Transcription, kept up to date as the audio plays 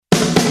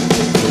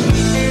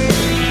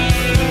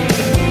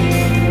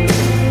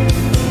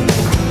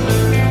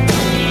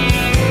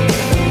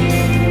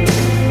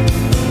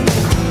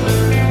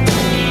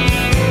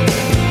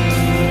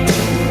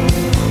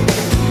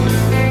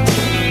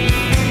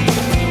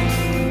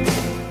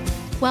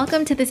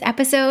Welcome to this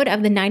episode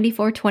of the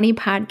 9420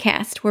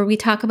 podcast, where we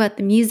talk about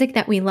the music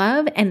that we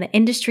love and the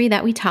industry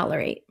that we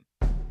tolerate.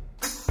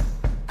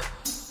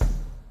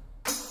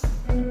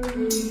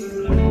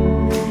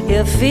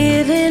 You're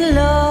feeling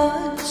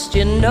lost,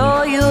 you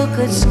know you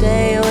could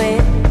stay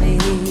with me,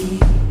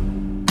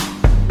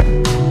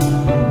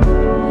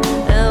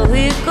 and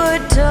we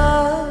could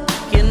talk,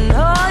 you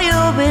know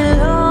you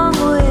belong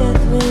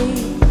with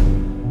me.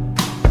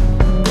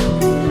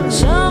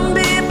 Some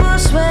people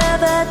swear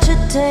that you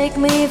take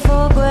me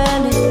for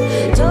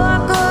granted.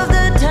 Talk of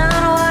the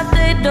town, what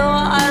they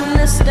don't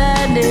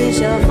understand is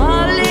you're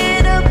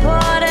falling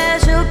apart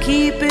as you're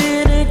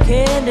keeping it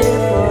candid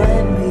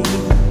for me.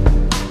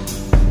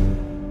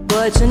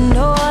 But you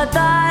know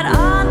that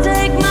I'll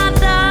take my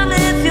time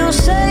if you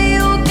say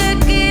you can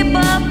keep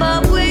up,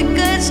 but we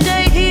could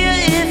stay here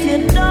if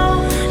you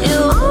don't. You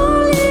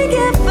only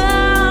get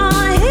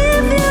found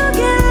if you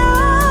get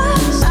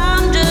lost.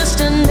 I'm just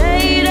a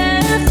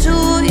native to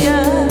you.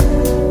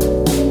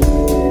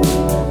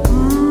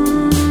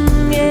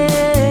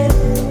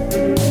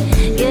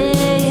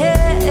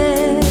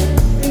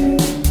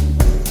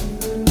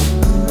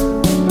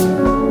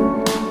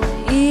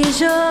 Ease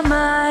your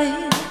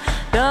mind,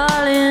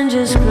 darling,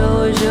 just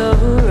close your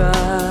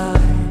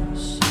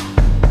eyes.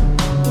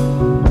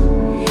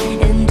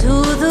 Into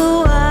the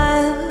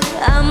wild,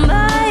 I'm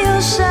by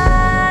your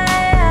side.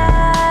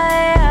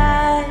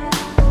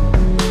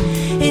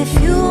 If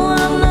you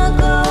wanna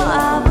go,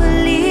 I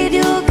will lead,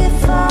 you can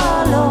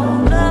follow.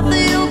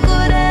 Nothing you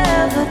could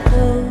ever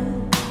do,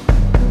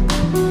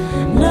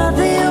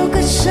 nothing you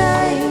could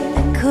say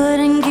that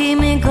couldn't keep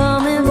me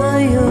coming for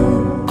you.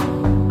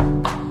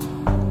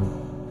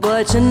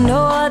 But you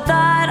know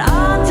that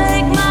I'll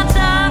take my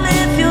time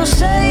if you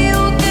say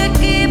you can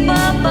keep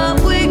up,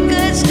 but we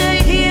could stay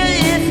here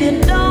if you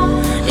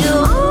don't. You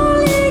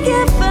only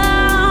get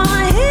found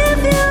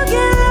if you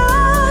get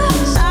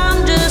lost.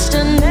 I'm just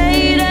a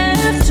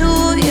native to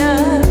you.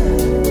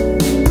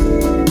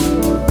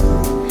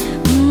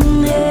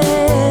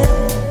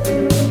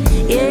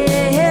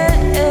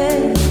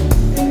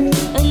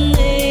 A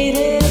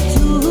native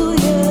to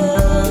you.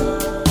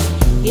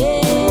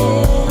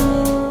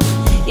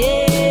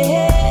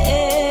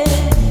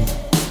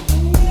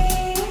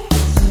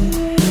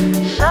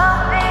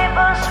 Some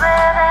people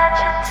swear that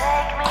you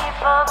take me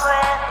for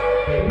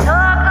granted.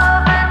 Talk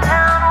of the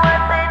town,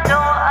 what they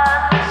don't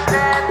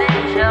understand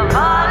is you're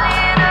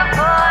falling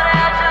apart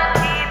as you're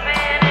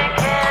keeping it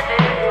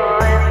candid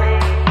for me.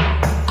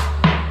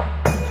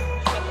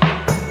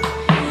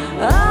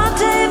 I'll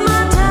take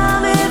my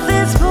time if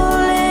it's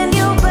pulling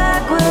you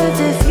backwards.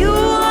 If you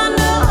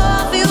wander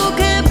off, you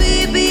can be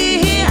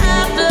here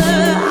after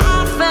I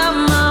found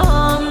my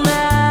home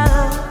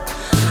now.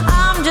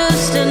 I'm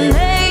just a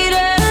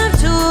native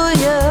to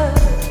you.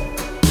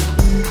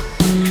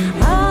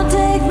 I'll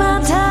take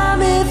my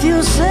time if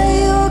you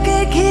say you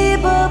can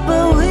keep up,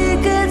 but we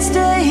could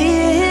stay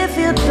here if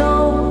you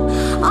don't.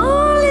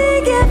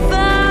 Only get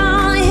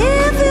found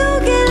if you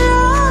get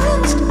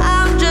lost.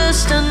 I'm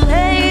just a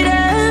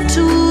native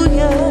to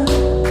you.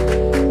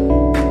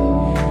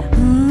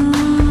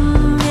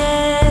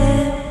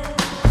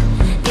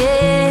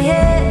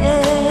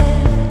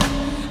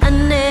 A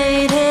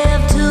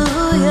native to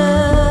you.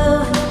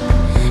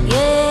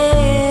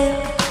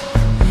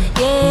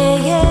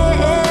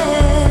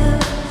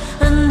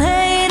 A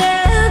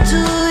native to you. A native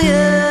to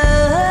you.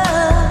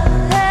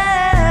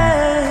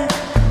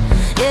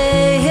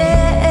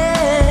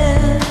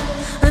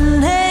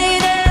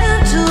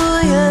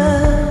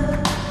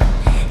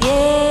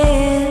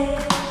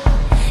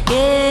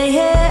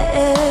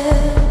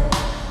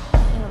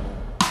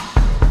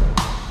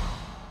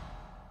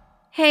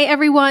 Hey,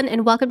 everyone,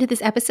 and welcome to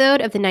this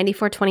episode of the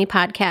 9420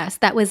 podcast.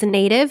 That was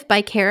Native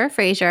by Kara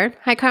Frazier.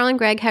 Hi, Carl and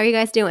Greg. How are you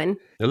guys doing?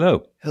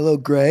 Hello. Hello,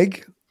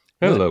 Greg.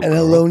 Hello. And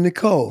hello,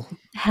 Nicole.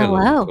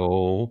 Hello.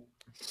 Nicole.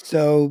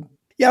 So,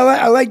 yeah,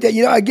 I like that.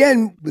 You know,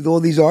 again, with all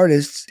these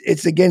artists,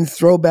 it's again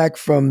throwback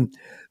from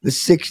the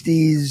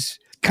 60s,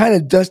 kind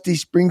of Dusty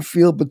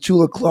Springfield,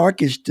 Petula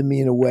Clark-ish to me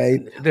in a way.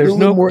 There's A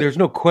little more-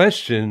 no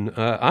question.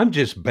 I'm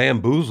just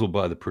bamboozled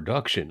by the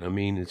production. I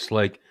mean, it's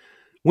like,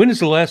 when is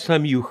the last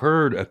time you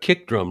heard a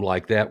kick drum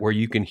like that where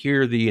you can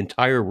hear the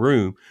entire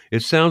room?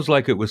 It sounds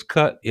like it was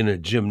cut in a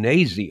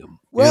gymnasium.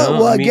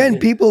 Well, I mean, again,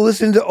 people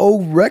listen to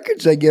old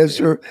records, I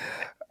guess, or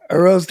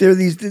else there are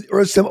these,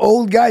 or some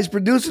old guys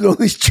producing all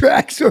these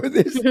tracks, or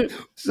this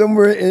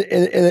somewhere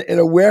in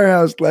a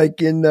warehouse, like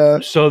in.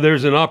 So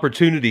there's an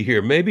opportunity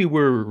here. Maybe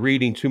we're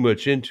reading too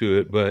much into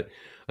it, but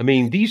I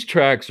mean, these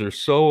tracks are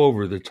so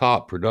over the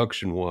top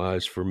production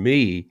wise for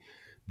me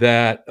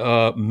that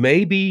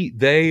maybe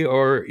they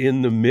are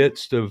in the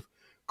midst of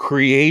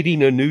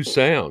creating a new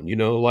sound. You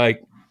know,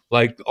 like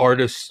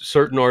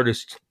certain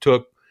artists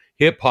took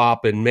hip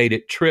hop and made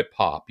it trip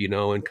hop, you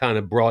know, and kind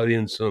of brought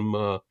in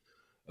some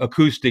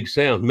acoustic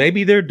sound.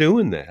 Maybe they're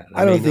doing that.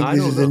 I don't mean, think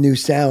this is know. a new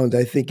sound.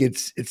 I think it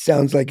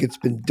sounds like it's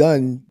been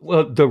done.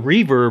 Well, the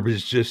reverb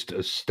is just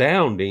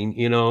astounding,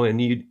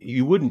 and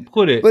you wouldn't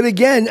put it. But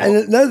again, and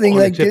another thing, on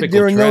a like typical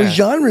there are no track.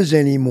 genres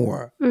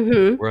anymore.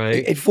 Mm-hmm.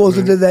 Right. It falls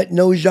right. into that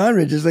no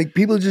genre. Just like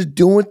people just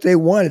doing what they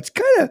want. It's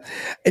kind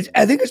of,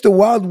 I think it's the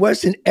Wild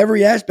West in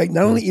every aspect.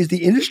 Not only is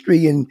the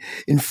industry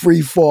in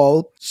free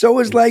fall, so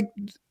is like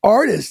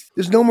artists.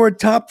 There's no more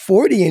top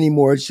 40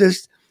 anymore. It's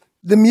just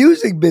the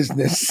music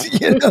business,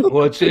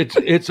 Well,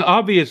 it's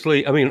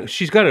obviously. I mean,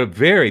 she's got a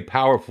very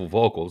powerful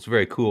vocal. It's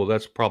very cool.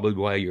 That's probably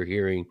why you're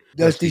hearing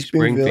Dusty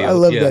Springfield. I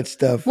love that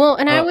stuff. Well,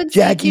 and I would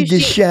Jackie say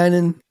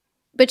DeShannon.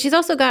 but she's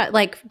also got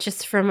like,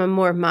 just from a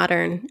more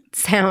modern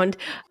sound,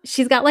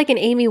 she's got like an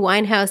Amy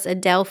Winehouse,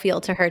 Adele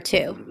feel to her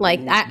too.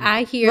 Like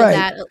I hear Right.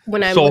 that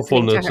when I'm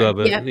listening to soulfulness her. of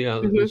it. Yep. Yeah,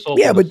 Mhm. the soulfulness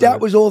Yeah, but of that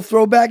it. was all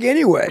throwback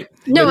anyway.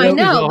 No, But I that was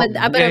know, all- but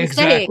yeah, I'm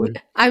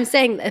exactly.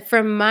 saying that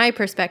from my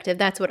perspective,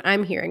 that's what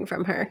I'm hearing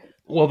from her.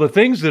 Well, the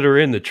things that are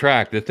in the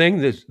track, the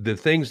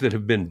things that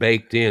have been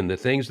baked in, the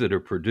things that are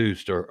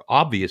produced are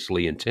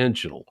obviously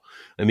intentional.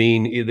 I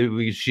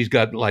mean, she's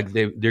got like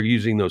they're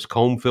using those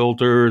comb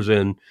filters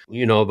and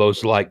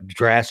those like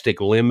drastic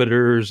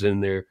limiters,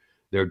 and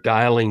they're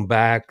dialing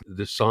back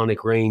the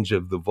sonic range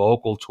of the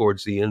vocal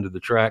towards the end of the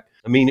track.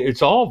 I mean,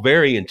 it's all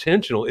very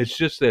intentional. It's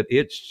just that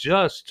it's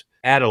just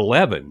at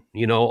 11.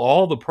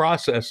 All the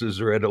processes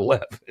are at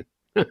 11.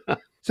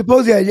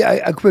 Supposedly,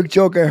 a quick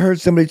joke. I heard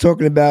somebody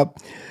talking about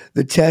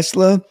the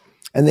Tesla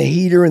and the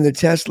heater in the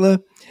Tesla.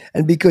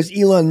 And because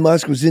Elon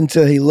Musk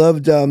he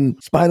loved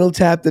Spinal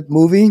Tap, that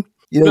movie,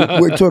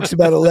 where it talks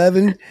about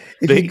 11.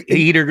 The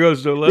heater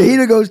goes to The 11.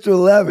 heater goes to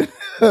 11.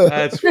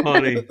 That's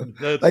funny.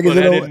 That's Like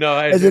funny.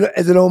 I as didn't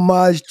know. an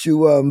homage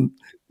to,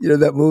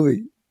 that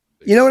movie.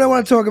 You know what I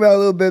want to talk about a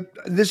little bit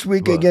this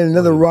week? What? Again,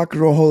 another Rock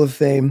and Roll Hall of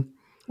Fame.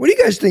 What do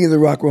you guys think of the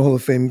Rock and Roll Hall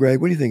of Fame,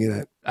 Greg? What do you think of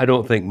that? I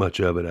don't think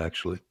much of it,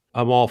 actually.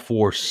 I'm all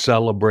for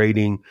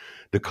celebrating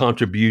the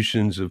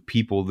contributions of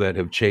people that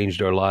have changed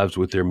our lives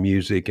with their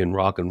music, and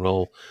rock and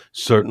roll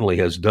certainly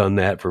has done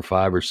that for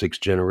 5 or 6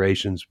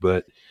 generations.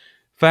 But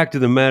fact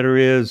of the matter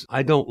is,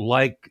 I don't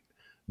like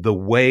the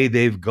way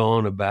they've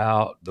gone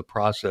about the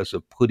process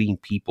of putting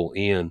people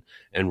in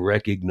and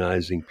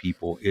recognizing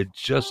people. It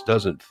just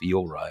doesn't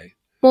feel right.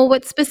 Well,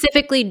 what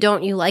specifically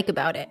don't you like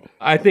about it?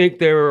 I think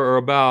there are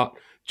about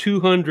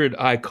 200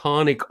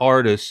 iconic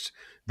artists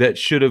that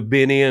should have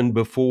been in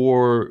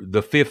before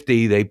the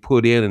 50 they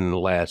put in the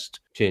last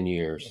 10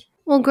 years.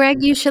 Well,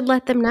 Greg, you should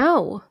let them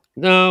know.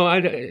 No, I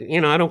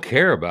don't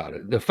care about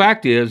it. The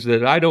fact is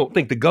that I don't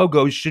think the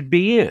Go-Go's should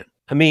be in.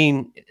 I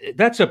mean,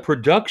 that's a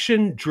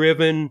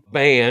production-driven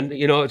band.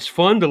 It's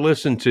fun to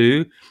listen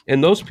to,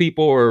 and those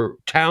people are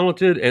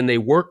talented, and they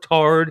worked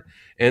hard,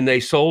 and they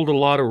sold a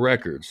lot of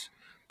records.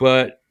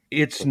 But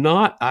it's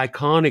not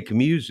iconic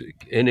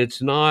music, and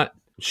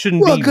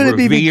shouldn't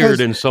be revered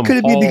in some could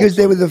it be hall because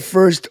they were somewhere. the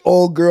first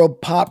all-girl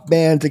pop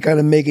band to kind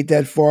of make it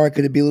that far?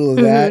 Could it be a little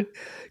of that?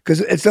 Because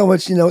it's so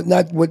much, not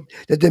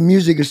that their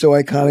music is so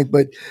iconic,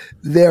 but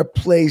their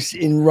place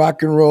in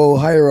rock and roll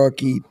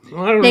hierarchy.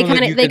 Well, I don't They know that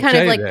kind you of they could kind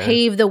of say like that.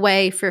 pave the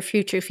way for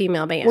future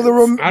female bands. Well,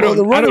 the I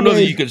don't know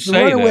that you could say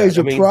that. The Runaways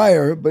I are mean,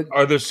 prior, but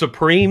Are the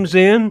Supremes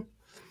in?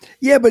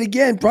 yeah, but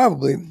again,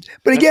 probably.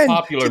 But That's again,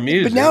 popular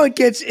music. But now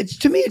it's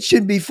to me, it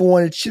should be for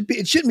one. It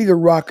shouldn't be the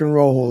Rock and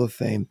Roll Hall of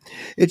Fame.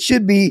 It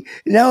should be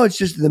now. It's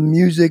just the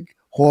Music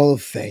Hall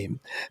of Fame,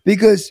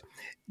 because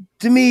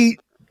to me,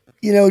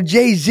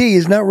 Jay-Z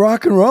is not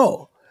rock and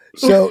roll.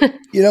 So,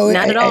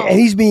 Not at all. and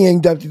he's being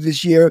inducted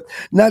this year.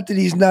 Not that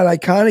he's not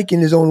iconic in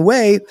his own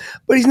way,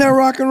 but he's not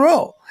rock and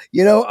roll.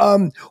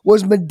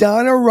 Was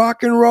Madonna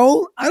rock and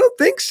roll? I don't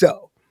think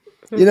so.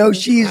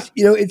 She's,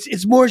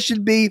 it's more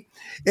should be,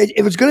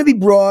 if it's going to be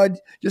broad,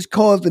 just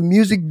call it the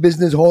Music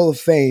Business Hall of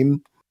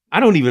Fame. I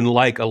don't even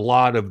like a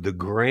lot of the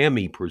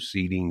Grammy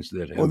proceedings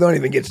that have Well, don't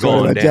even get started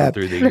gone about down that.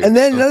 through the years. And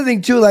then another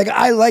thing too, like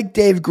I like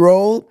Dave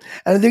Grohl,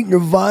 and I think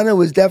Nirvana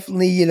was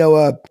definitely,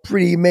 a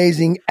pretty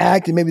amazing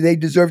act, and maybe they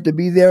deserve to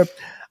be there.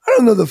 I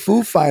don't know the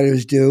Foo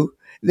Fighters do.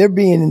 They're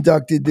being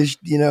inducted this,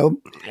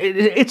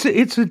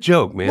 It's a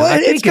joke, man. Well, I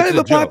think it's kind of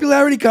a joke.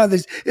 popularity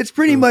contest. It's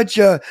pretty much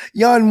Jan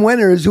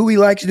Wenner is who he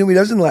likes and who he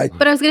doesn't like.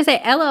 But I was going to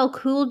say LL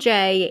Cool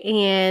J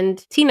and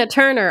Tina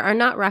Turner are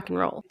not rock and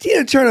roll.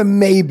 Tina Turner,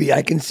 maybe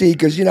I can see,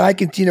 because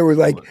Tina was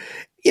like,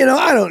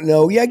 I don't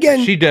know. Yeah,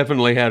 again, She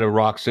definitely had a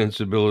rock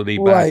sensibility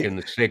back Right. in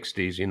the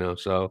 60s,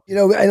 so. and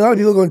a lot of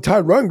people are going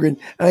Todd Rundgren, and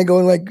I'm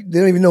going like they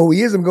don't even know who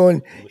he is. I'm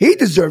going, he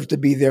deserves to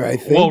be there. I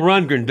think. Well,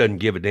 Rundgren doesn't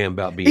give a damn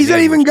about being He's not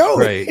there, even which is going.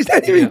 great. He's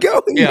not even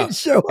going. He Yeah. didn't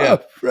show Yeah.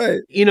 up. Right.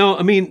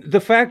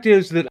 The fact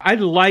is that I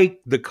like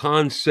the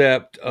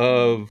concept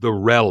of the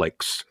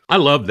relics. I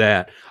love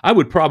that. I've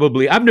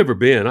never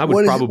been. I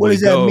would probably what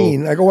does go. that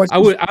mean? Like, watch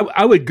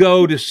I would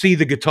go to see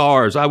the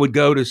guitars. I would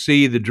go to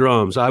see the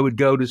drums. I would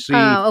go to see.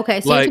 Oh,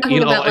 okay. So you're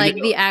talking about like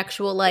the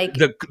actual like.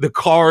 the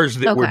cars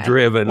that were Okay.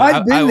 driven.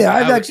 I've been there.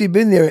 I've would- actually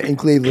been there in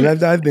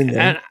Cleveland. I've been there.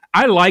 And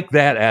I like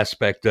that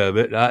aspect of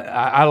it.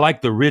 I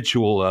like the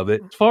ritual of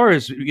it. As far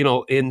as,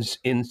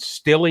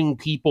 instilling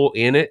people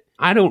in it,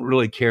 I don't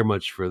really care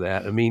much for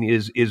that. I mean,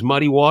 is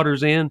Muddy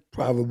Waters in?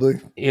 Probably.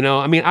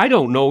 I mean, I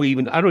don't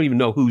even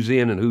know who's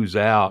in and who's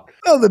out.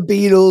 Oh, the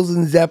Beatles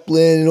and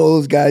Zeppelin and all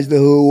those guys, the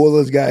Who, all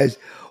those guys.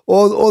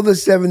 All the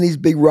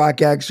 70s big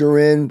rock acts are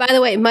in. By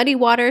the way, Muddy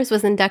Waters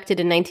was inducted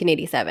in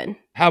 1987.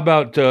 How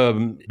about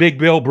Big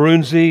Bill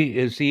Brunzi?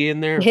 Is he in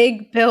there?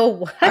 Big Bill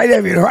what? I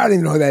don't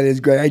even know who that is,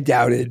 Greg. I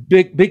doubt it.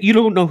 Big. You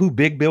don't know who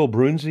Big Bill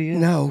Brunzi is?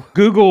 No.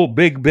 Google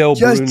Big Bill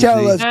Just Brunzi.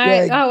 tell us,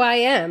 Greg. I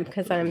am,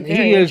 because I'm very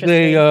He is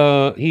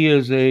interested. he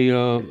is a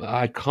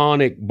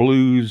iconic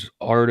blues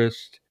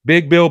artist.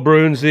 Big Bill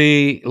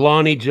Brunzi,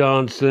 Lonnie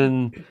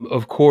Johnson,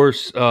 of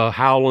course,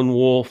 Howlin'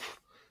 Wolf.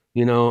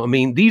 I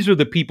mean, these are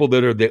the people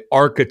that are the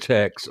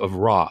architects of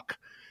rock,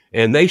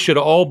 and they should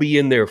all be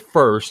in there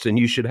first. And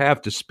you should have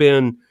to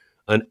spend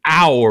an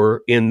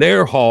hour in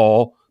their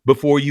hall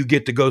before you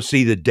get to go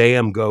see the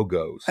damn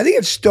Go-Go's. I think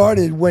it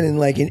started when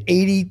in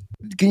 80.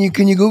 Can you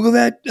Google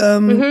that,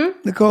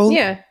 Nicole?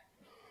 Yeah.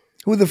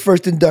 Who were the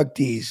first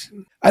inductees?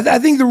 I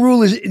think the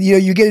rule is,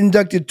 you get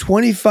inducted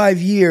 25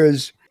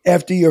 years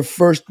after your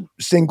first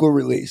single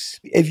release.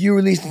 If you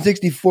released in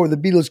 64, the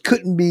Beatles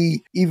couldn't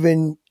be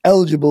even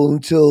eligible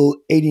until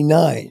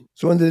 89.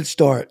 So when did it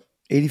start?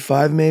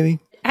 85 maybe?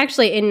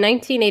 Actually, in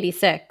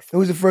 1986. Who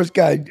was the first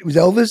guy? It was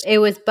Elvis? It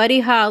was Buddy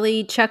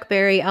Holly, Chuck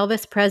Berry,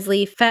 Elvis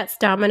Presley, Fats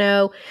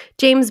Domino,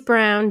 James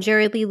Brown,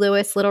 Jerry Lee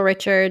Lewis, Little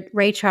Richard,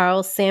 Ray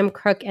Charles, Sam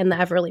Cooke, and the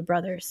Everly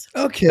Brothers.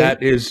 Okay.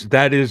 That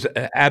is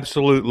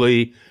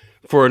absolutely,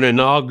 for an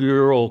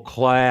inaugural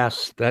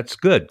class, that's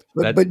good.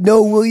 But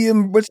no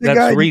William, what's the That's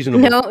guy?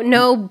 reasonable.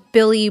 No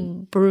Billy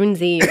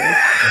Brunzi.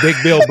 Big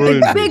Bill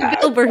Brunzi. Big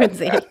Bill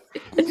Brunzi.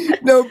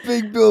 No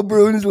Big Bill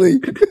Broomsley.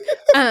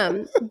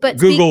 But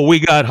Google, we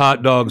got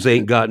hot dogs,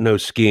 ain't got no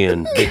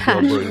skin. Big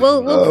Bill Brunzi.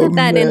 we'll put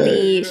that in man.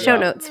 the show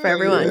notes for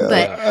everyone.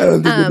 But I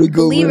don't think we'll be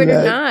believe it Googling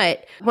or that.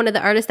 not, one of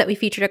the artists that we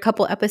featured a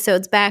couple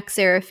episodes back,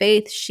 Sarah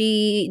Faith,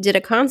 she did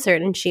a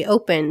concert and she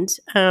opened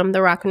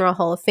the Rock and Roll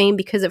Hall of Fame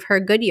because of her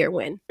Goodyear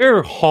win. There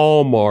are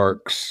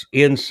hallmarks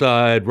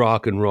inside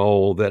rock and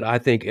roll that I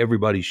think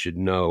everybody should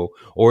know,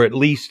 or at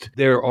least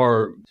there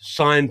are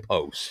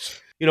signposts.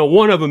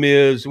 One of them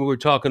is, we were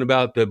talking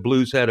about the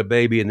blues had a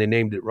baby and they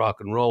named it rock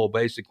and roll.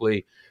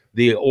 Basically,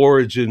 the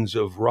origins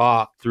of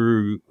rock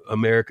through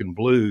American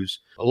blues.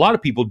 A lot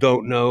of people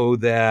don't know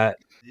that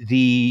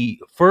the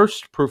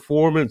first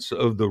performance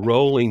of the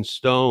Rolling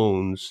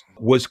Stones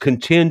was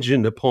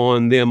contingent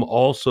upon them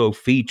also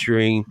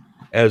featuring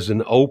as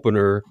an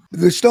opener.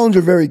 The Stones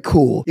are very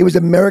cool. It was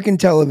American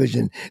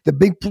television. The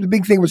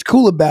big thing was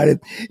cool about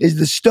it is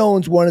the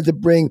Stones wanted to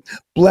bring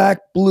black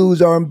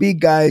blues R&B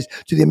guys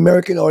to the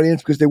American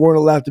audience because they weren't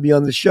allowed to be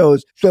on the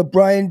shows. So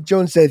Brian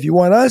Jones said, if you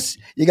want us,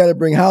 you got to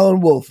bring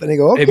Howlin' Wolf. And they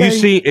go, okay.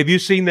 Have you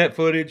seen that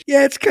footage?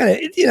 Yeah, it's kind of,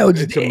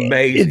 It's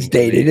amazing. It's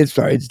dated.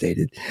 It's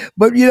dated.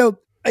 But,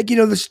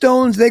 the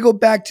Stones, they go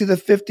back to the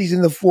 50s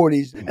and the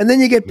 40s. And then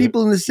you get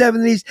people in the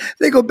 70s,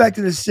 they go back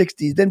to the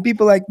 60s. Then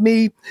people like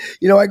me,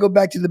 I go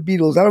back to the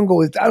Beatles. I don't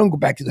go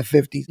back to the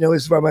 50s,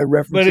 as far as my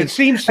references. But it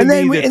seems to and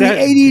then me in the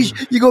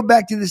 80s, you go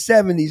back to the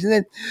 70s. And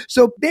then,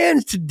 so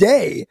bands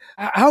today,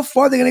 how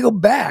far are they going to go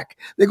back?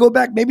 They go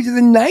back maybe to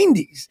the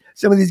 90s.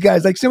 Some of these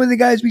guys, like some of the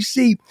guys we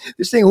see,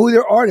 they're saying who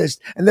they're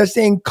artists, and they're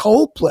saying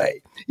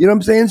Coldplay. You know what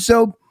I'm saying?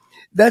 So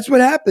that's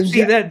what happens.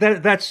 See,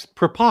 that's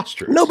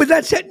preposterous. No, but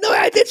that's it. No,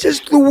 that's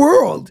just the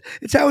world.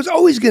 It's how it's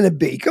always going to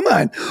be. Come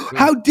on.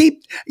 How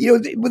deep,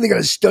 when they're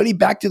going to study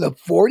back to the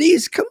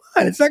 40s? Come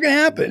on. It's not going to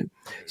happen.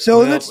 So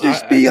let's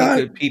just be I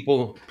honest. think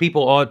that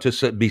people ought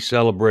to be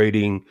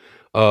celebrating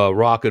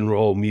rock and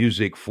roll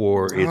music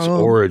for its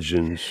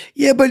origins.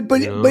 Yeah, but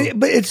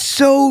it's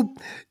so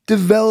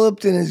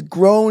developed and has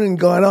grown and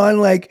gone on.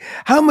 Like,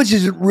 how much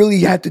does it really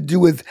have to do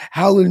with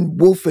Howlin'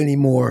 Wolf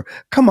anymore?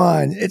 Come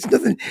on, it's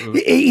nothing.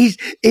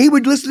 He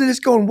would listen to this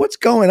going, "What's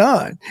going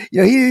on?"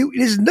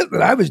 This is nothing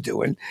that I was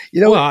doing.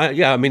 Well,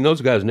 I mean,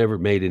 those guys never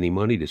made any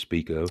money to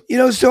speak of.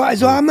 So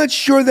I'm not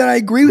sure that I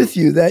agree with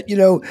you that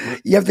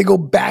you have to go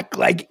back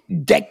like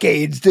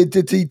decades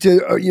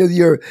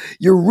to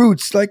your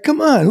roots. Like,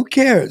 come on, who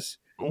cares?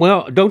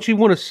 Well, don't you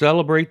want to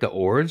celebrate the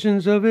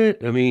origins of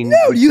it? I mean,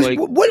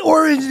 no. What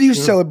origins do you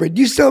celebrate?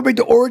 Do you celebrate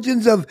the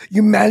origins of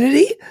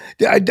humanity?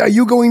 Are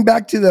you going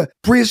back to the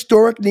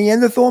prehistoric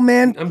Neanderthal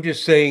man? I'm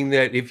just saying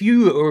that if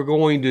you are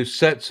going to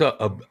set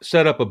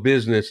up a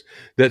business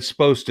that's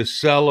supposed to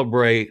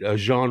celebrate a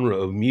genre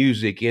of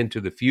music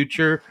into the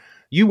future,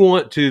 you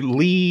want to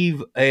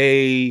leave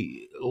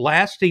a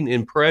lasting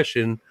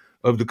impression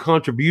of the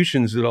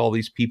contributions that all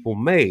these people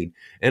made.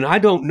 And I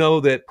don't know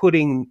that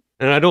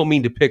and I don't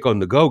mean to pick on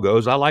the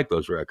Go-Go's. I like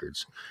those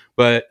records.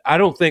 But I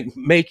don't think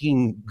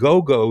making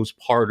Go-Go's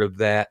part of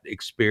that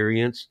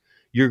experience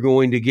you're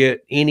going to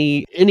get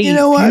any You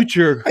know what?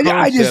 future. I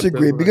concept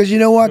disagree of- because you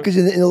know what? Because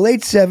in the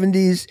late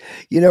 70s,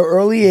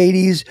 early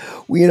 80s,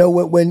 when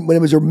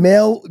it was a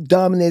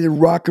male-dominated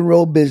rock and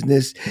roll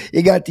business,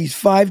 you got these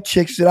 5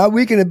 chicks that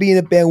we're going to be in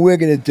a band, we're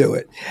going to do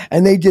it,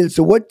 and they did it.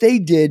 So what they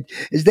did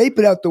is they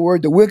put out the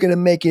word that we're going to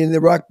make it in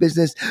the rock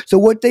business. So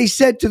what they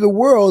said to the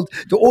world,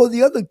 to all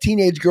the other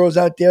teenage girls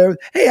out there,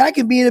 hey, I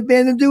can be in a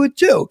band and do it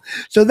too.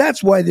 So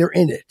that's why they're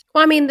in it.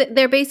 Well, I mean,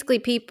 they're basically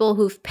people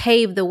who've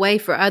paved the way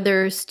for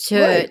others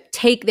to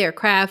take their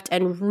craft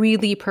and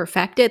really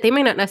perfect it. They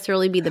may not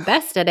necessarily be the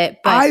best at it,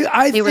 but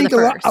I they were think the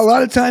first. a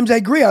lot of times I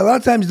agree. A lot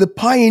of times the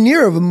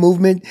pioneer of a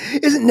movement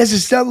isn't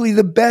necessarily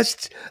the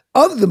best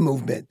of the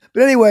movement.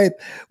 But anyway,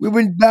 we've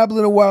been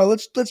babbling a while.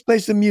 Let's play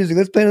some music.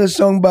 Let's play another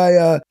song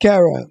by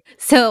Kara.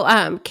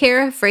 So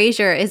Kara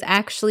Frazier is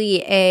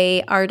actually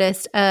a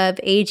artist of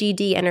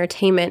AGD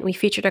Entertainment. We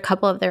featured a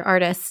couple of their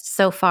artists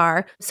so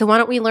far. So why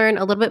don't we learn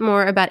a little bit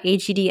more about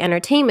AGD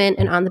Entertainment,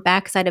 and on the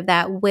backside of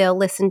that, we'll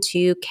listen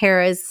to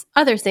Kara's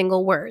other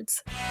single,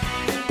 Words.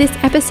 This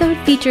episode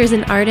features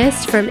an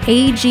artist from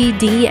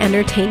AGD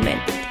Entertainment.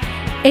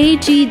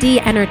 AGD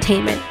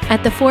Entertainment,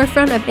 at the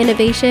forefront of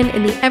innovation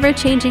in the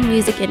ever-changing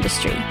music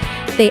industry.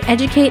 They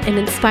educate and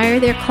inspire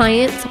their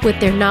clients with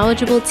their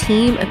knowledgeable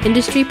team of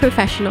industry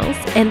professionals,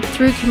 and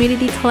through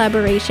community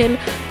collaboration,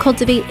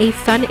 cultivate a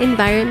fun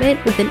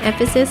environment with an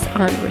emphasis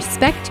on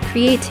respect,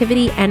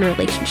 creativity, and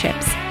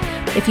relationships.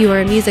 If you are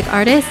a music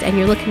artist and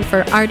you're looking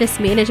for artist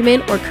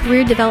management or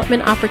career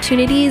development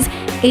opportunities,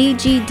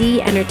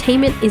 AGD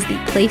Entertainment is the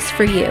place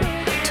for you.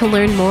 To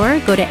learn more,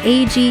 go to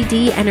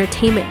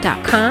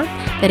agdentertainment.com.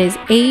 That is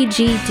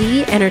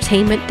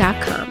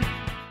agdentertainment.com.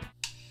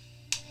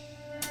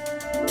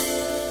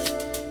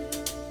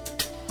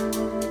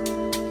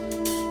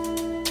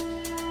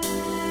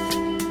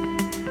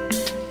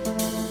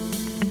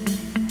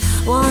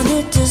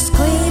 Wanted to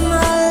scream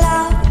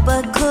aloud,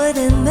 but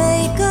couldn't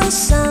make a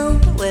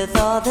sound with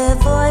all the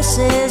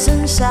voices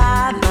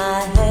inside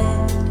my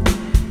head.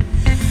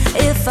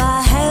 If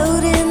I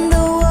held in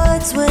the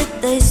words, would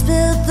they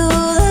spill through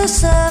the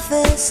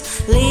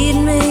surface, lead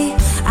me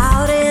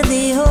out in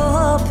the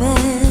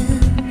open?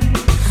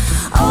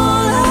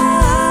 All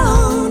I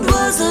owned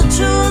was the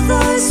truth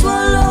I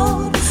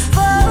swallowed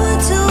for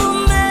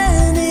too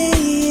many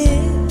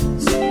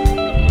years.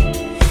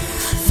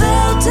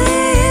 Felt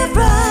it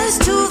rise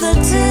to the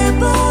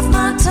tip of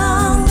my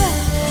tongue,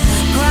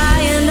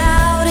 crying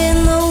out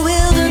in the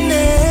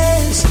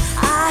wilderness. I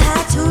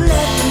had to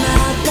let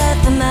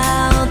them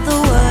out, the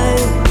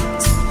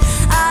words.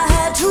 I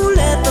had to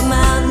let them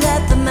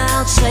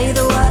out, say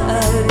the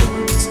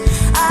words.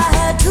 I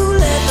had to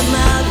let them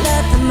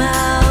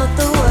out,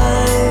 the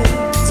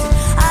words.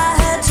 I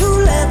had to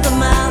let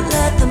them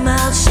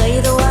out, say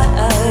the words.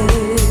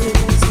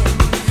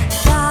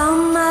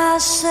 Found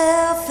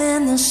myself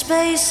in the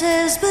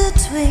spaces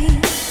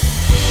between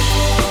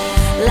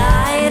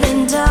light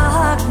and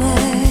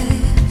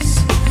darkness.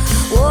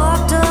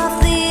 Walked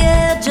off the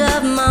edge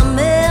of my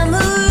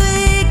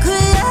memory,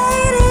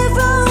 created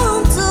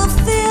room to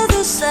feel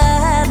the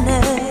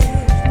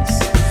sadness.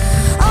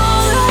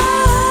 All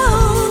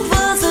around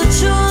was the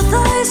truth I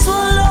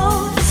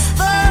swallowed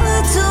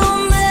for too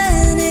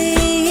many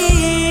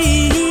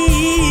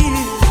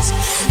years.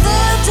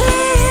 The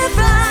deep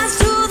rise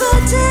to the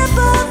tip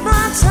of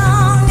my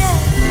tongue,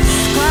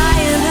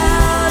 crying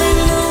out in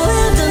the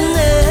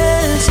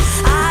wilderness.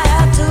 I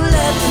had to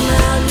let them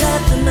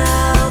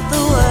out,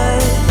 the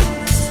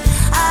words.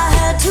 I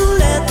had to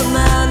let them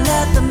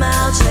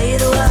out, say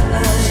the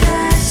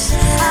words.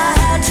 I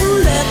had to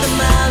let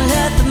them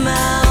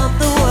out,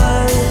 the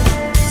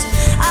words.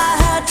 I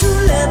had to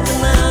let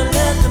them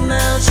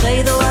out, say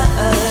the words.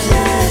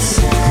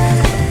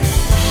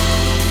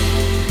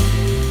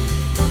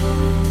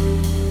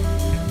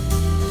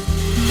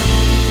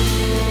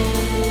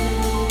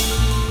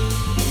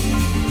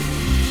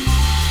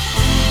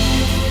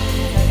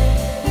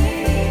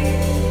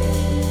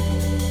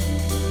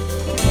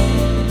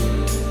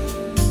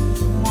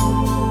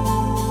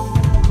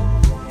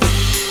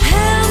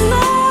 Held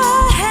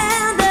my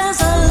hand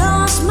as I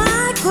lost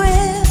my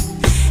grip.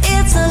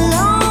 It's a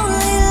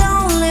lonely,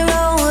 lonely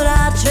road I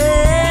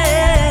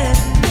tread.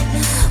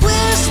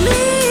 Wish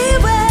me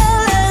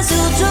well as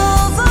you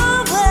drove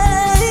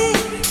away,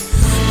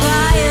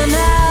 crying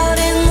out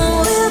in the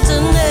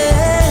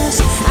wilderness.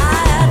 I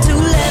had to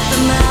let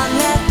them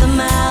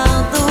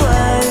out, the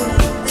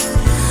words.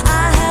 I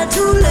had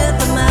to let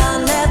them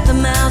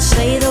out,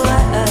 say the words.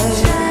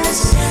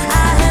 I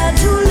had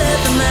to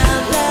let them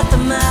out,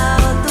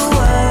 the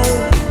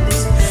words.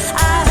 I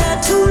had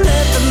to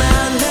let them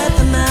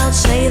out,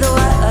 say the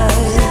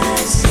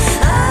words.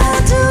 I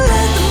had to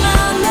let them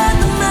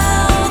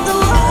out, the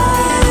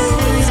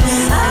words.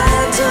 I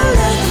had to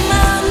let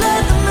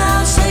them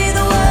out, say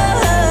the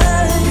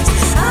words.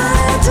 I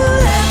had to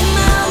let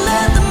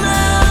them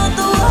out,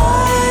 the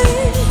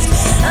words.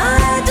 I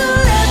had to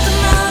let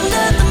them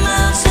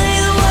out, say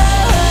the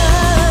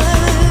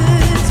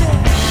words.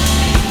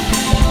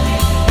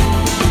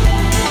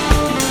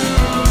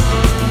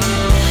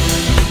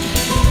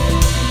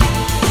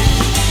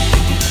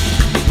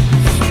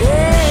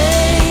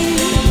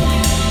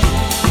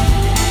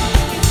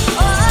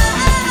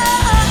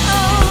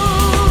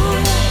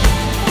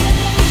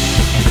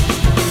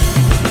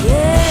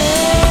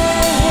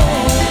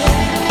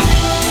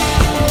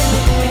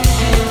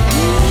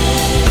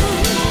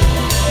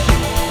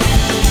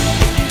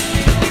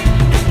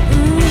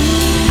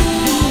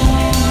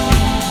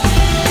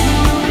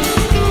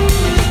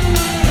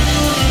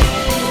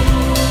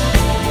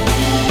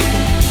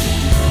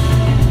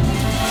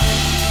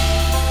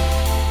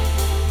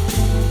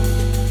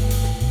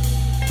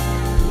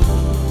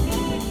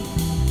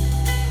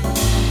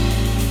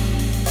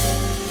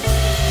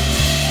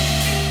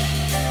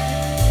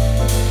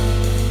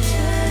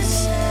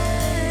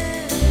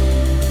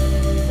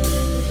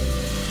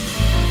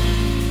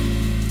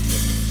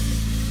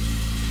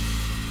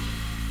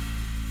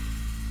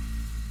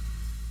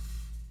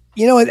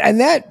 You know, and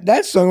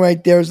that song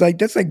right there is like,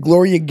 that's like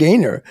Gloria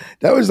Gaynor.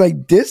 That was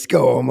like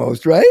disco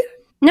almost, right?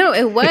 No,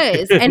 it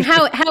was. And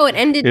how it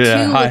ended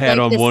Yeah, too hi with hat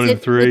like on the, 1 and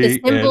with 3, the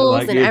cymbals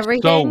like and it's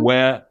everything. so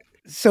wet.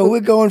 So we're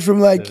going from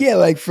like,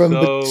 from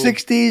the So-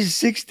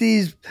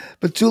 60s,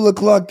 Petula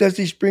Clark,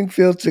 Dusty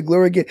Springfield to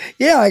Gloria Gaynor.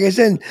 Yeah, like I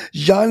said,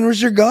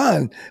 genres are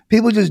gone.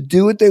 People just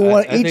do what they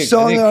want. I Each think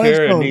song on its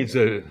Kara own. needs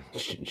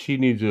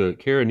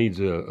Kara needs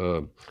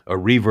a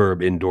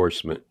reverb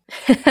endorsement.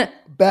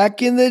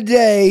 Back in the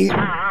day,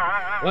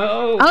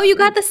 Well, Oh, you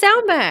got the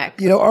sound back.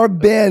 you know, our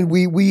band,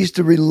 we used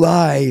to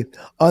rely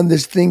on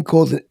this thing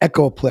called an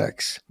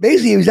Echoplex.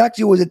 Basically,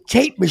 it was a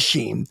tape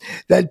machine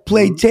that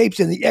played tapes,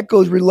 and the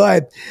echoes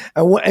relied.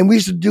 And we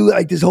used to do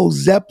like this whole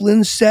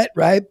Zeppelin set,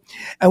 right?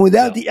 And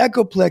without the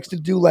Echoplex to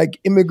do like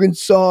Immigrant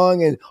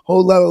Song and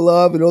Whole Lot of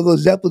Love and all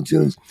those Zeppelin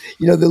tunes,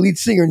 you know, the lead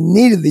singer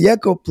needed the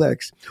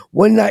Echoplex.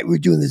 One night we were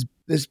doing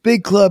this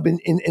big club in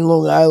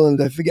Long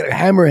Island. I forget,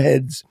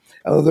 Hammerheads.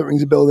 I don't know if that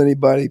rings a bell with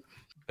anybody.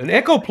 an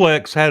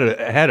Echoplex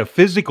had a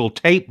physical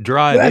tape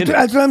drive in it.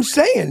 That's what I'm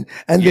saying.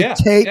 And Yeah,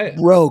 the tape yeah.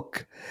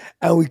 broke,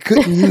 and we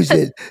couldn't use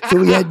it, so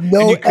we had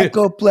no you could-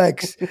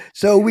 Echoplex.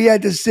 So we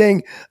had to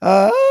sing.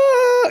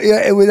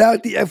 And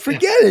without the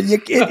forget it, you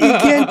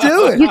can't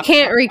do it. You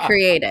can't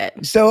recreate it.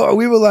 So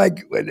we were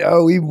like,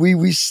 oh,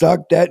 we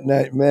sucked that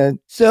night, man.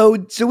 So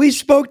we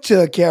spoke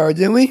to Kara,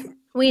 didn't we?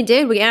 We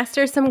did. We asked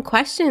her some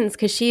questions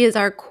because she is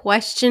our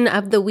question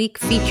of the week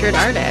featured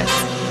artist.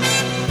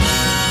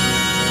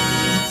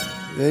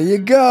 There you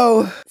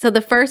go. So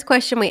the first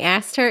question we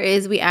asked her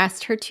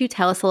to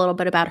tell us a little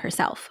bit about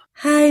herself.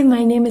 Hi,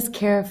 my name is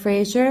Kara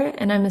Frazier,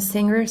 and I'm a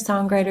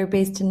singer-songwriter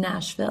based in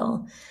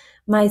Nashville.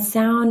 My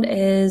sound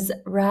is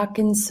rock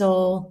and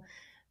soul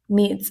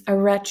meets a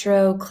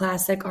retro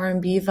classic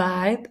R&B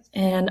vibe,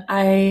 and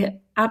I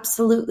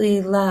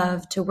absolutely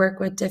love to work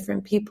with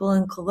different people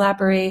and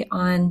collaborate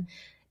on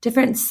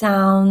different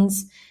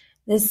sounds.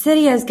 The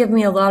city has given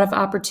me a lot of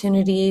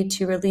opportunity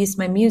to release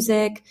my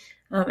music.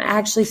 I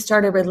actually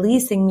started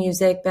releasing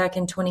music back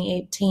in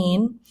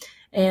 2018.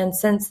 And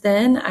since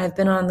then, I've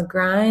been on the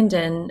grind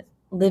and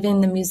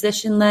living the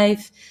musician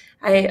life.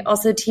 I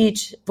also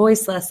teach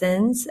voice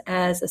lessons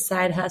as a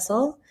side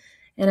hustle.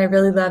 And I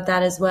really love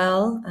that as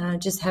well.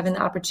 Just having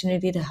the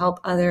opportunity to help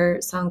other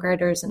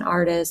songwriters and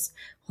artists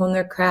hone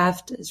their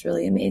craft is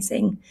really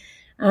amazing.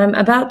 I'm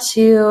about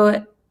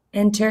to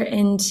enter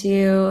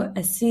into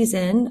a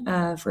season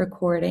of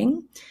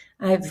recording.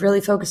 I've really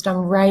focused on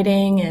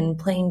writing and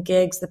playing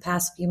gigs the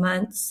past few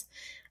months.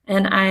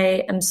 And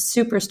I am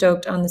super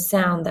stoked on the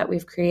sound that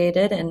we've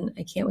created, and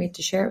I can't wait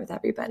to share it with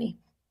everybody.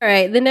 All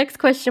right. The next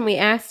question we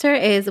asked her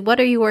is, what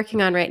are you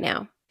working on right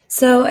now?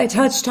 So I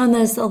touched on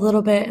this a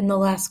little bit in the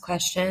last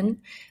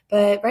question,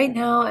 but right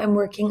now I'm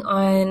working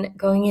on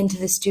going into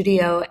the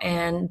studio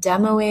and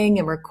demoing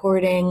and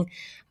recording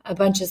a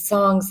bunch of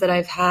songs that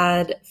I've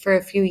had for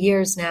a few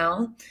years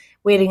now,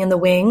 waiting in the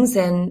wings.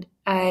 And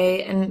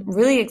I am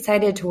really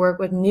excited to work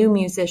with new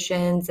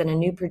musicians and a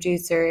new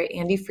producer,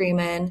 Andy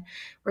Freeman.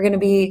 We're going to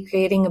be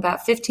creating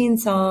about 15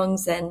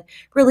 songs and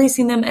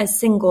releasing them as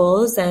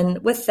singles.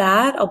 And with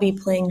that, I'll be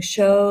playing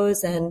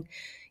shows and,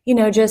 you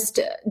know, just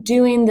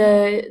doing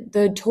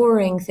the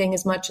touring thing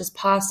as much as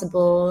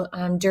possible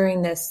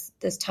during this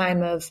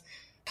time of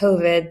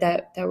COVID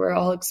that we're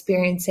all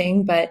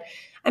experiencing. But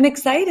I'm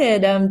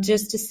excited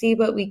just to see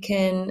what we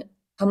can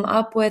come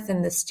up with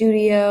in the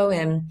studio,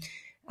 and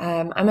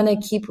I'm going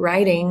to keep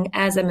writing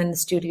as I'm in the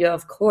studio,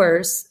 of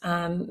course,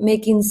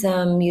 making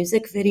some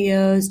music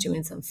videos,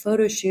 doing some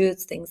photo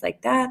shoots, things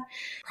like that.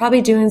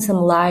 Probably doing some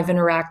live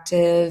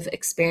interactive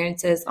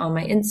experiences on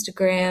my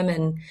Instagram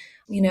and,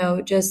 you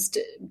know, just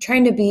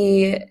trying to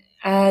be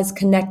as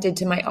connected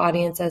to my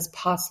audience as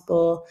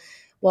possible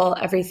while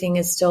everything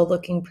is still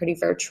looking pretty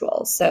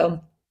virtual.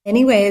 So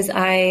anyways,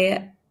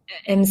 I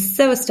am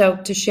so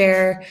stoked to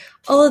share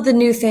all of the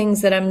new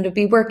things that I'm going to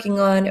be working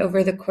on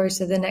over the course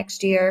of the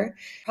next year.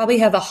 Probably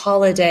have a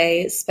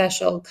holiday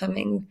special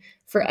coming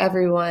for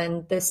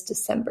everyone this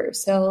December.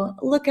 So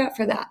look out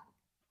for that.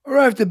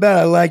 Right off the bat,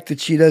 I like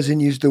that she doesn't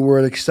use the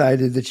word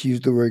excited, that she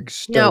used the word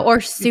stoked. No, or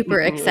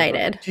super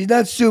excited. She's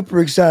not super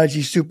excited,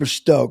 she's super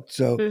stoked.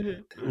 So,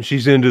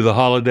 She's into the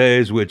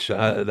holidays, which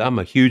I'm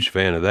a huge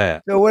fan of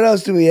that. so what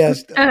else do we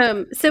ask?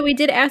 So we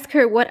did ask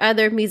her what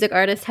other music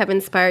artists have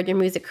inspired your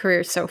music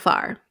career so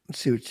far. Let's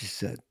see what she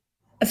said.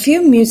 A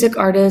few music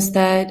artists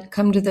that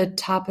come to the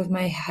top of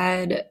my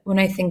head when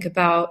I think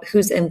about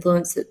who's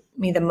influenced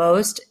me the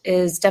most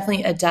is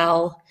definitely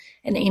Adele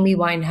and Amy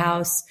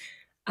Winehouse.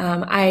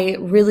 I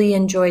really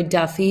enjoyed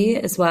Duffy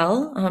as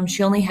well.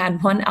 She only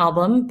had one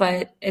album,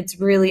 but it's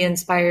really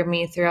inspired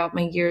me throughout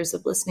my years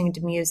of listening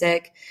to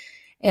music.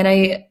 And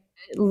I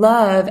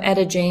love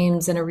Etta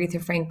James and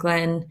Aretha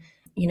Franklin,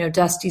 you know,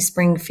 Dusty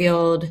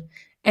Springfield,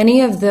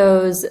 any of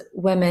those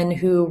women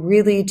who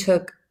really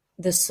took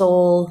the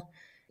soul,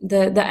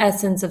 the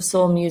essence of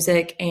soul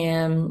music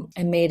and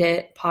made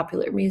it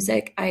popular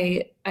music.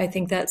 I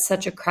think that's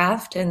such a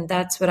craft, and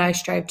that's what I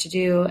strive to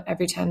do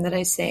every time that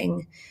I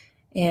sing.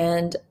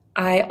 And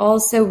I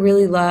also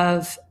really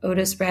love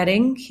Otis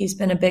Redding. He's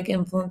been a big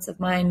influence of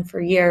mine for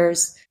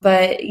years.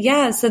 But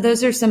yeah, so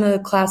those are some of the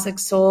classic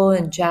soul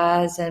and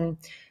jazz and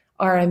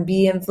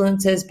R&B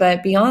influences.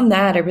 But beyond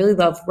that, I really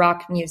love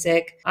rock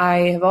music. I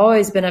have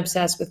always been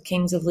obsessed with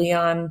Kings of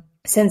Leon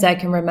since I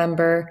can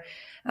remember.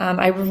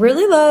 I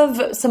really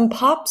love some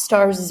pop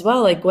stars as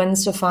well, like Gwen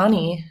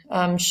Stefani.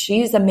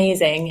 She's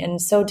amazing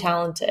and so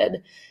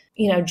talented.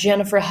 You know,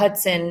 Jennifer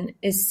Hudson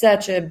is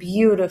such a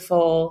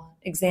beautiful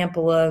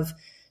example of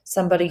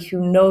somebody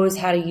who knows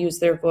how to use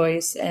their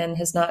voice and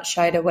has not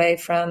shied away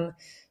from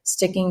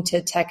sticking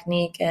to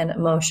technique and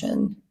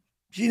emotion.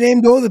 She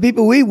named all the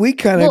people we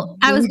kind of Well,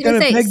 I was going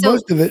to say, pegged so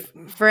most of it.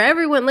 for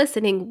everyone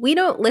listening, we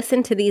don't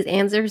listen to these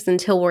answers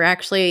until we're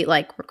actually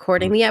like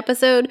recording the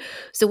episode.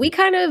 So we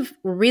kind of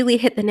really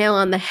hit the nail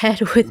on the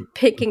head with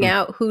picking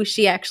out who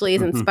she actually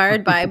is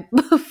inspired by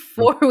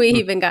before we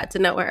even got to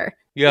know her.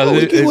 Yeah,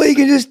 Well, you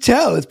can just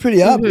tell. It's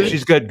pretty obvious.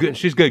 she's got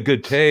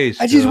good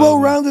taste, And she's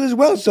well-rounded as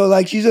well. So,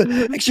 like, she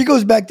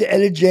goes back to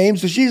Etta James.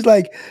 So she's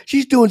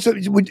doing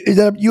something.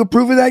 You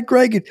approve of that,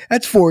 Greg?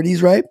 That's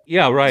 40s, right?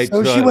 Yeah, right.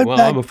 So she went back.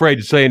 I'm afraid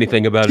to say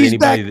anything about She's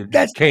anybody back. that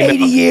That's came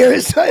 80 out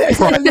years. I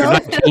prior to know.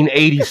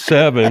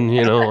 1987,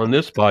 on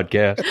this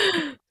podcast.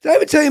 Did I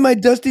ever tell you my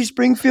Dusty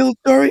Springfield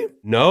story?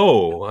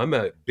 No, I'm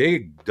a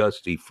big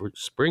Dusty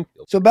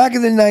Springfield. So back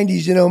in the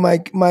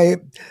 90s, my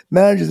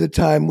manager at the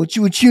time, which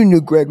you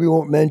knew, Greg, we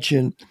won't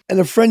mention,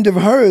 and a friend of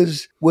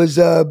hers was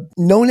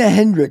Nona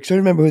Hendrix. I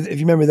remember if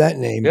you remember that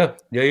name. Yeah.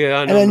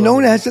 I know. And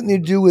Nona has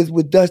something to do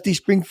with Dusty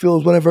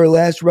Springfield, one of her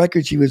last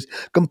records. She was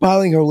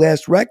compiling her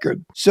last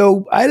record.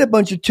 So I had a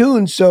bunch of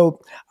tunes. So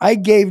I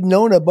gave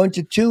Nona a bunch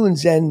of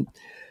tunes, and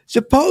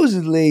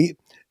supposedly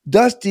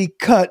Dusty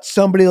cut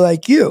Somebody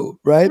Like You,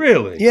 right?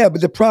 Really? Yeah,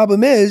 but the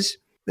problem is,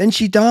 then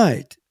she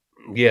died.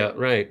 Yeah,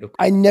 right.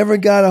 I never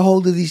got a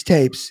hold of these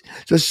tapes.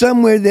 So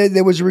somewhere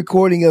there was a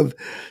recording of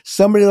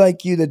Somebody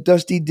Like You that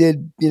Dusty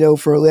did,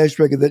 for her last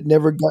record that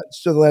never got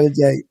to the light of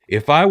day.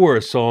 If I were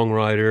a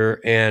songwriter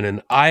and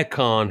an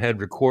icon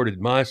had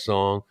recorded my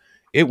song,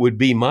 it would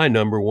be my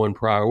number one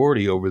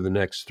priority over the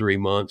next 3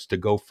 months to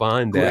go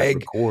find that Greg,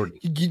 recording.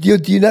 Do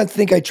you not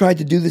think I tried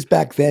to do this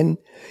back then?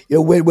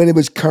 When it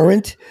was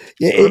current?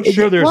 I'm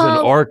sure there's an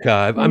Well,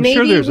 archive. I'm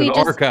sure maybe there's we an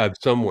just- archive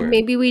somewhere.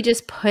 Maybe we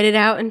just put it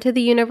out into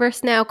the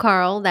universe now,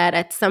 Carl, that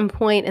at some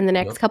point in the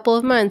next couple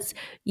of months,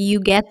 you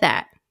get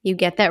that. You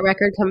get that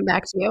record coming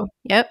back to you.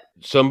 Yep.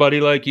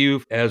 Somebody Like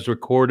You as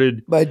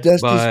recorded By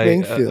Dusty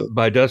Springfield.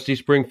 by Dusty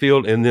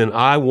Springfield. And then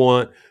I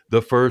want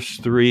the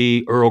first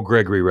 3 Earl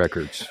Gregory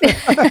records.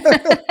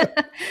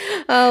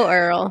 Oh,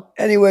 Earl.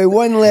 Anyway,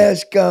 one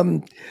last,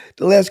 the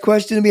last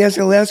question. Let me ask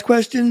the last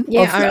question.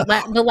 Yeah,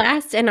 the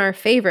last and our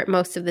favorite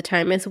most of the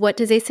time is, what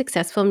does a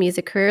successful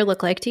music career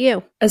look like to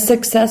you? A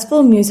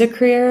successful music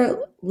career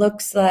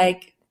looks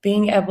like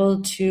being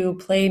able to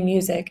play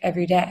music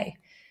every day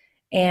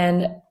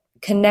and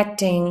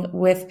connecting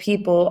with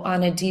people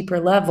on a deeper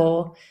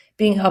level,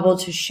 being able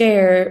to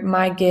share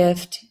my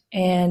gift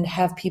and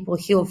have people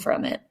heal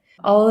from it.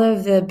 All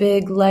of the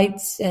big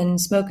lights and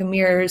smoke and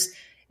mirrors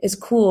is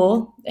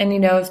cool. And,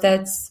 if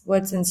that's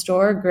what's in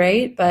store,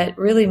 great. But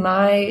really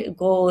my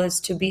goal is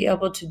to be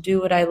able to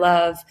do what I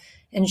love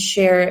and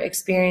share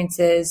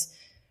experiences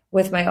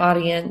with my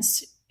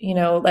audience,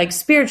 like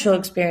spiritual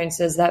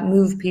experiences that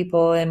move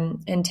people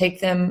and take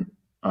them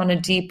on a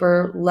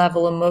deeper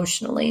level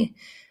emotionally.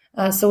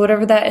 So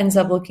whatever that ends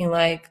up looking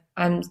like,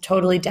 I'm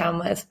totally down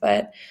with.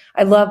 But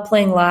I love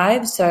playing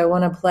live, so I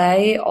want to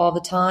play all the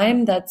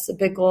time. That's a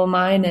big goal of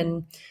mine.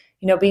 And,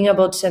 being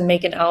able to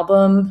make an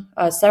album,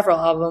 several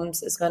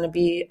albums, is going to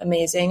be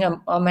amazing.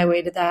 I'm on my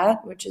way to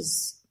that, which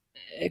is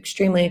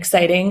extremely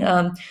exciting.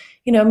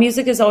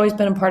 Music has always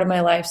been a part of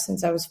my life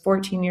since I was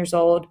 14 years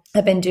old.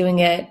 I've been doing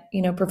it,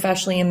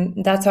 professionally,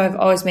 and that's how I've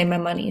always made my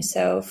money.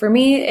 So for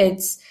me,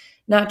 it's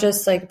not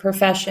just like a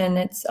profession,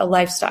 it's a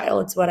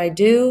lifestyle. It's what I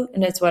do,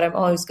 and it's what I'm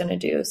always going to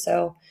do.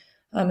 So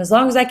as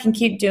long as I can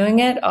keep doing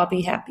it, I'll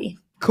be happy.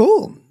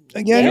 Cool.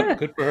 Again, Yeah.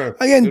 Good for her.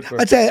 Again, Good for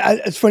her. I'd say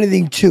it's funny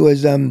thing too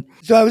is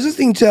so I was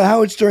listening to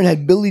Howard Stern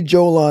had Billy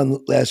Joel on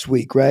last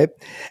week, right?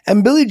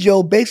 And Billy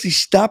Joel basically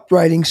stopped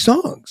writing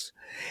songs.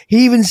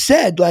 He even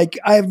said, like,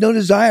 I have no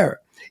desire.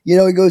 He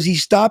goes, he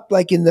stopped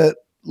like in the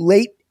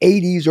late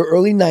 80s or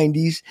early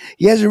 90s.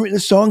 He hasn't written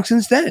a song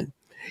since then.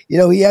 He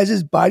has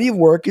his body of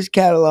work, his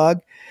catalog,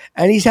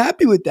 and he's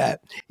happy with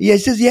that. He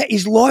says,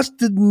 he's lost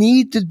the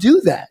need to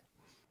do that.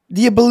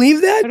 Do you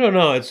believe that? I don't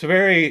know. It's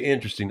very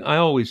interesting. I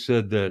always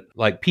said that,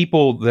 like,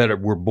 people that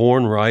were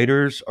born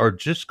writers are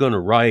just going to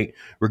write,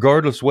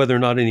 regardless whether or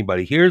not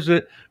anybody hears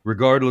it,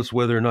 regardless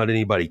whether or not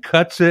anybody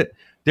cuts it.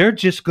 They're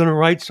just going to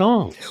write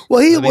songs. That's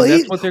what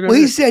they're gonna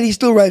he do. said he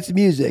still writes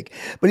music,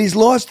 but he's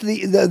lost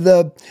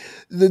the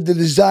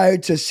desire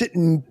to sit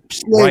and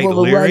slave Write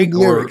over lyric writing or-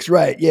 lyrics.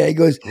 Right? Yeah, he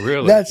goes.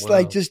 Really? That's Wow.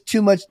 like just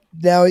too much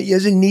now. He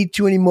doesn't need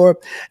to anymore.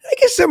 I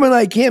guess someone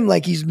like him,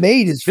 like he's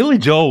made his. Billy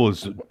Joel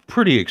was a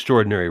pretty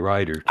extraordinary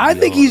writer. to I be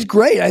think he's honest.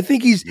 great. I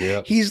think he's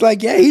Yeah.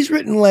 he's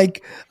written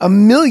like a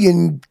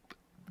million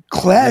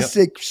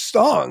classic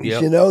songs.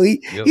 Yep. You know,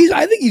 he's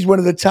I think he's one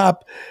of the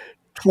top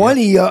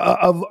 20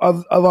 of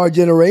our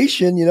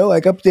generation. You know,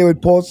 like up there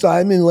with Paul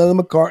Simon, Lennon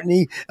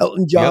McCartney,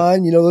 Elton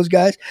John. You know, those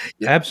guys.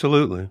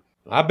 Absolutely.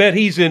 I bet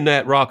he's in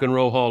that Rock and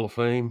Roll Hall of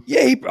Fame.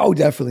 Yeah,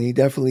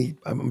 definitely.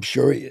 I'm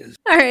sure he is.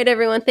 All right,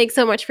 everyone. Thanks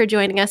so much for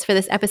joining us for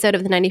this episode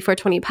of the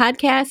 9420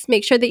 podcast.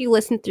 Make sure that you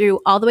listen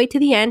through all the way to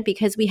the end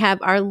because we have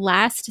our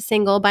last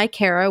single by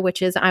Kara,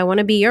 which is I Want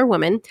to Be Your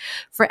Woman.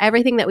 For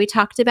everything that we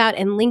talked about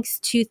and links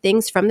to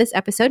things from this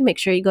episode, make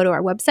sure you go to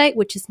our website,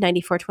 which is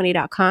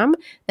 9420.com.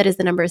 That is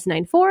the numbers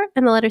 94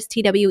 and the letters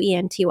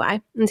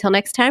TWENTY. Until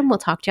next time, we'll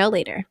talk to y'all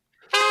later.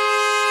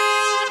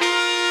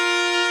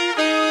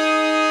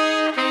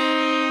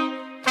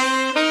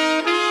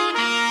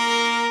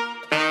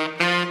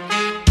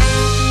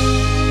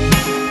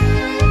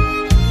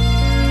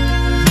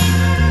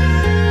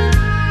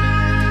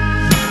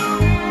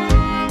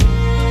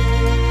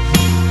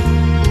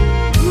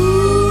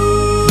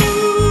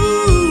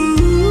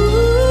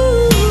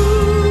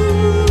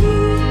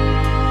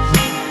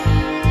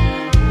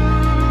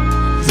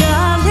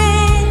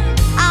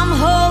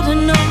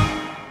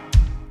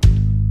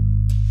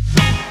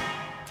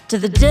 To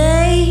the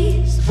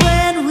days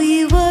when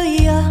we were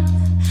young,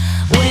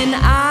 when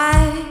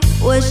I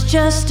was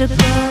just a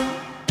girl,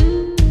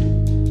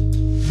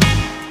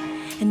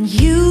 and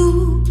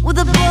you were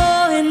the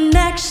boy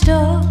next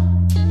door.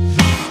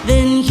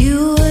 Then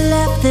you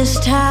left this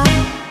town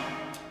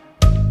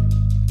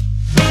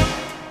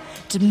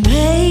to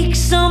make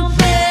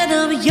something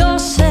of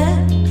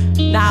yourself.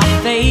 Now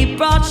fate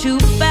brought you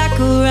back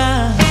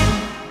around,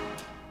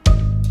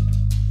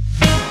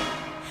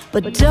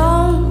 but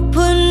don't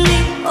put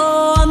me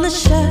on the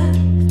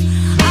shelf.